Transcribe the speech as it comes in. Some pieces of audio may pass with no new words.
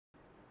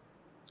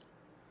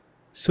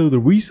So the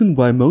reason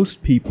why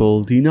most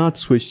people do not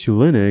switch to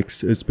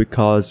Linux is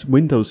because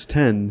Windows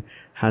 10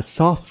 has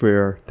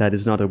software that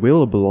is not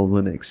available on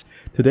Linux.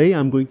 Today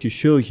I'm going to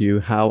show you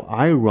how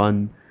I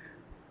run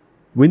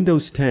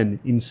Windows 10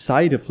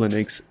 inside of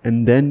Linux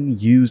and then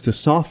use the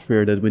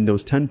software that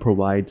Windows 10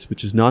 provides,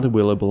 which is not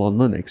available on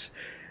Linux.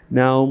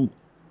 Now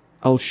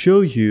I'll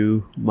show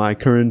you my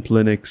current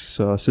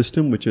Linux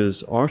system, which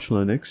is Arch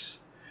Linux,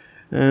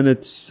 and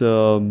it's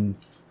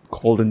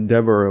called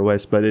Endeavour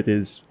OS, but it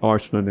is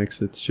Arch Linux.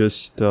 It's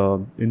just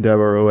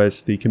Endeavour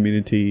OS. The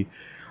community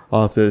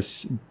of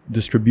this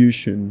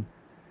distribution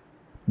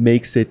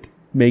makes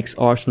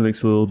Arch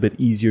Linux a little bit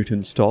easier to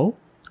install.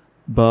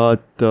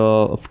 But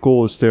of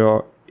course,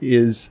 there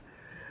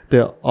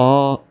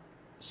are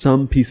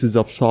some pieces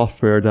of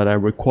software that I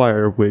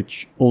require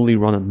which only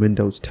run on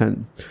Windows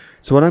 10.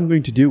 So what I'm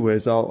going to do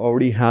is I'll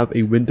already have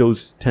a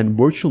Windows 10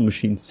 virtual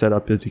machine set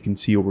up, as you can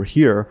see over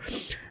here.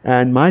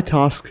 And my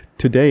task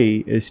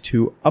today is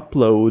to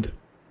upload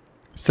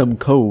some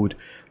code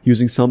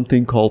using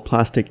something called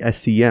Plastic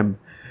SCM.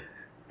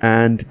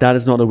 And that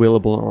is not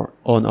available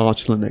on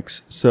Arch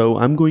Linux. So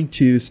I'm going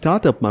to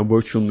start up my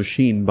virtual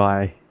machine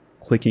by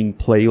clicking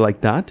play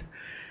like that.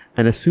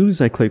 And as soon as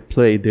I click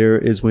play, there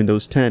is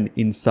Windows 10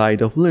 inside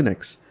of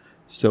Linux.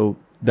 So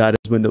that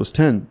is Windows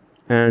 10.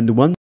 And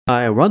once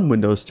I run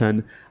Windows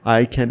 10,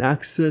 I can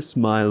access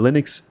my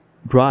Linux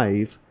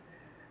drive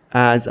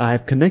as I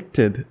have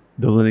connected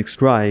the Linux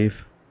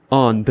drive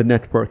on the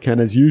network.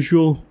 And as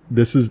usual,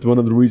 this is one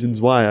of the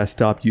reasons why I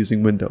stopped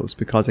using Windows,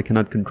 because I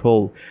cannot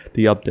control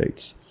the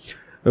updates.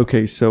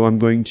 Okay, so I'm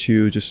going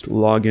to just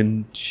log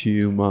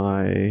into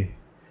my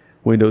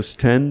Windows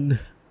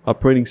 10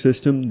 operating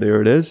system. There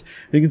it is.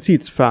 You can see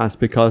it's fast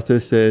because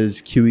this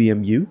is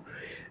QEMU.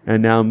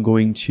 And now I'm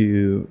going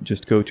to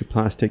just go to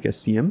Plastic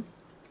SCM.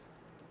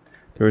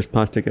 There is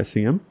Plastic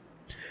SCM.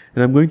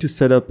 And I'm going to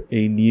set up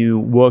a new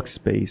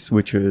workspace,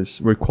 which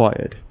is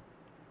required.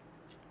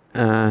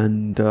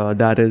 And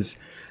that is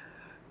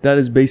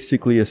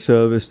basically a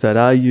service that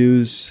I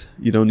use.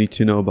 You don't need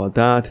to know about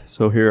that.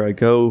 So here I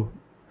go.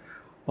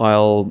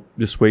 I'll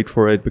just wait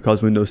for it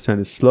because Windows 10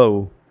 is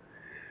slow.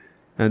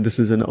 And this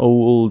is an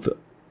old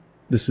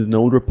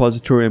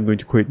repository. I'm going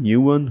to create a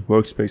new one,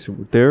 workspace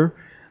over there.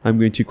 I'm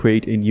going to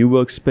create a new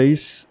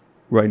workspace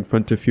right in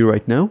front of you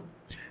right now.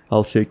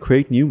 I'll say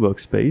create new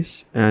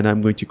workspace, and I'm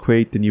going to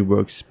create the new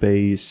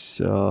workspace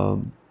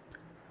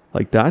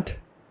like that.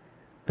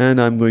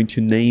 And I'm going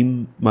to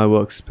name my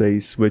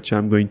workspace, which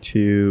I'm going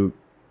to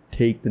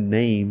take the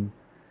name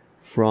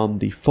from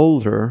the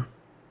folder.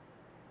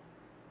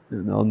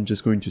 And I'm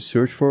just going to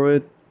search for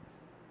it.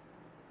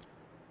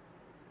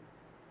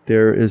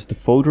 There is the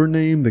folder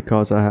name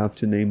because I have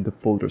to name the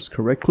folders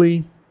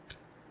correctly.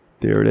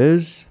 There it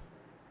is.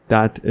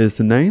 That is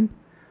the name.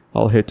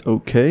 I'll hit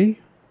OK.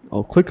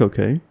 I'll click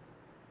OK.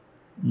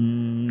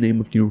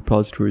 Name of new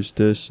repository is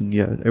this, and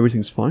yeah,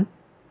 everything's fine.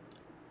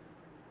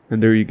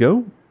 And there you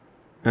go.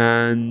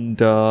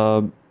 And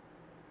I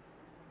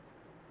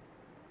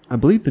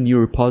believe the new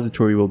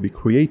repository will be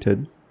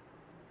created.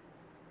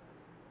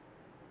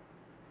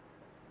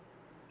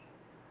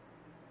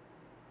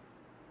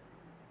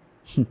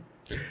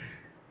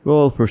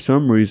 Well, for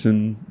some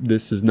reason,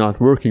 this is not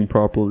working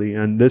properly,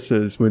 and this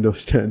is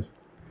Windows 10.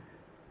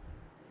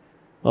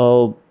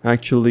 I'll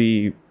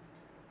actually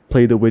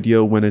play the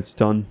video when it's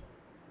done.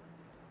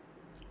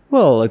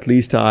 Well, at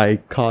least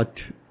I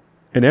caught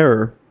an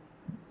error,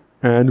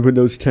 and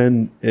Windows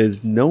 10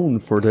 is known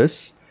for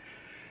this.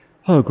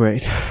 Oh,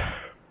 great.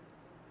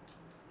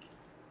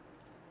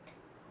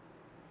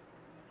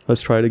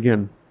 Let's try it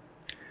again.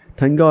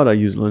 Thank God I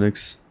use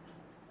Linux.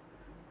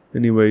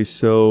 Anyway,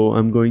 so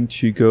I'm going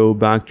to go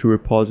back to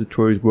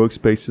repositories,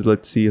 workspaces.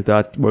 Let's see if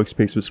that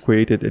workspace was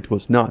created. It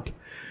was not.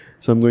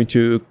 So I'm going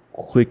to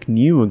click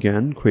new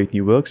again, create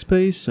new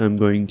workspace. I'm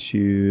going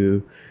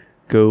to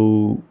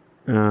go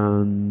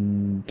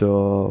and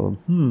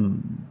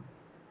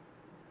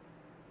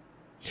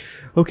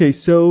okay,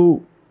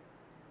 so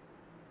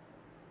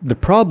the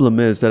problem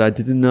is that I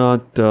did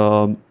not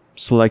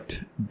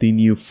select the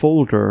new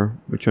folder,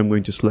 which I'm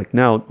going to select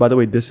now. By the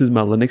way, this is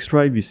my Linux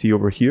drive you see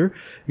over here.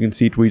 You can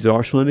see it reads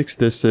Arch Linux.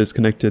 This is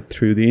connected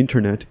through the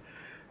internet.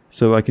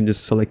 So I can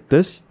just select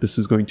this. This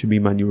is going to be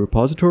my new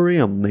repository.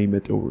 I'll name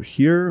it over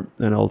here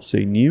and I'll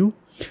say new.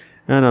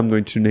 And I'm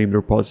going to name the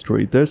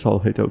repository this. I'll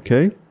hit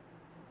OK.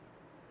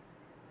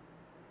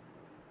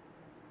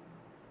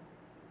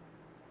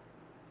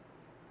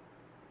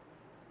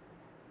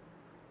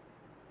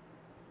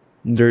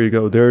 And there you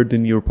go. There the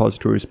new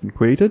repository has been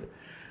created.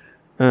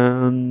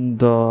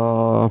 And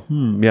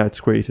yeah,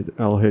 it's created.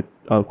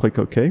 I'll click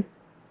OK.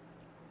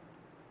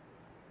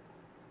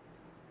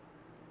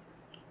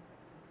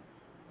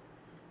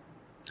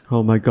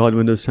 Oh my God,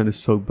 Windows 10 is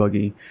so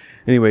buggy.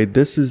 Anyway,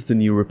 this is the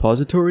new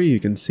repository.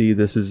 You can see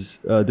this is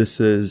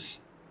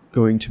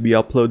going to be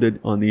uploaded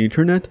on the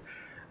internet.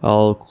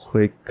 I'll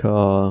click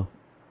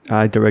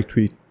add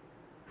directory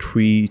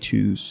tree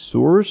to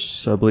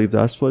source. I believe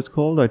that's what it's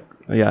called.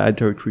 Yeah, add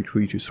directory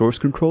tree to source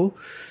control.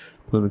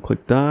 Let me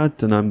click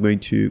that, and I'm going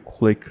to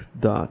click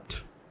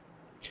that.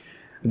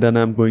 And then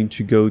I'm going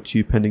to go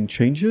to pending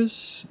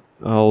changes.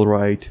 I'll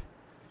write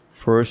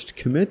first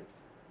commit,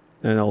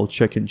 and I'll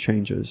check in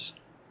changes.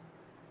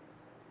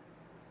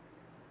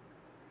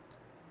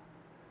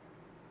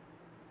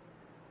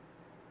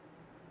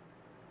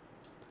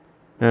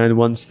 And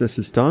once this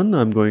is done,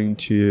 I'm going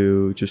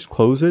to just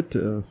close it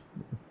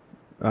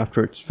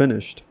after it's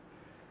finished.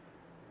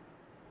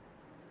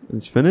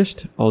 It's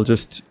finished. I'll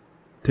just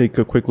take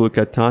a quick look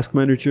at Task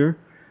Manager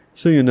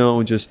so you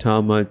know just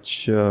how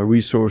much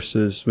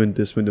resources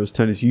this Windows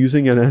 10 is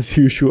using. And as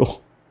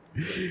usual,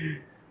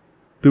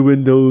 the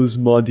Windows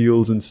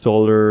modules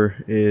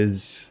installer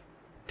is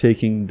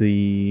taking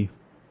the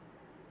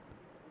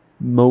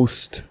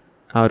most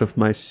out of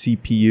my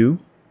CPU.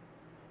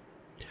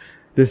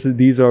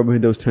 These are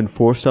Windows 10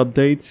 forced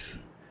updates.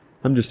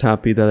 I'm just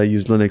happy that I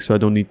use Linux, so I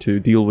don't need to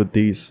deal with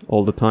these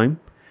all the time.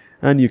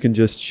 And you can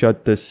just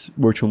shut this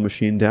virtual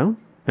machine down,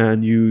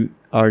 and you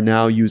are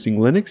now using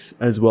Linux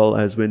as well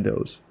as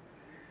Windows.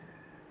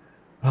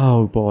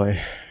 Oh boy.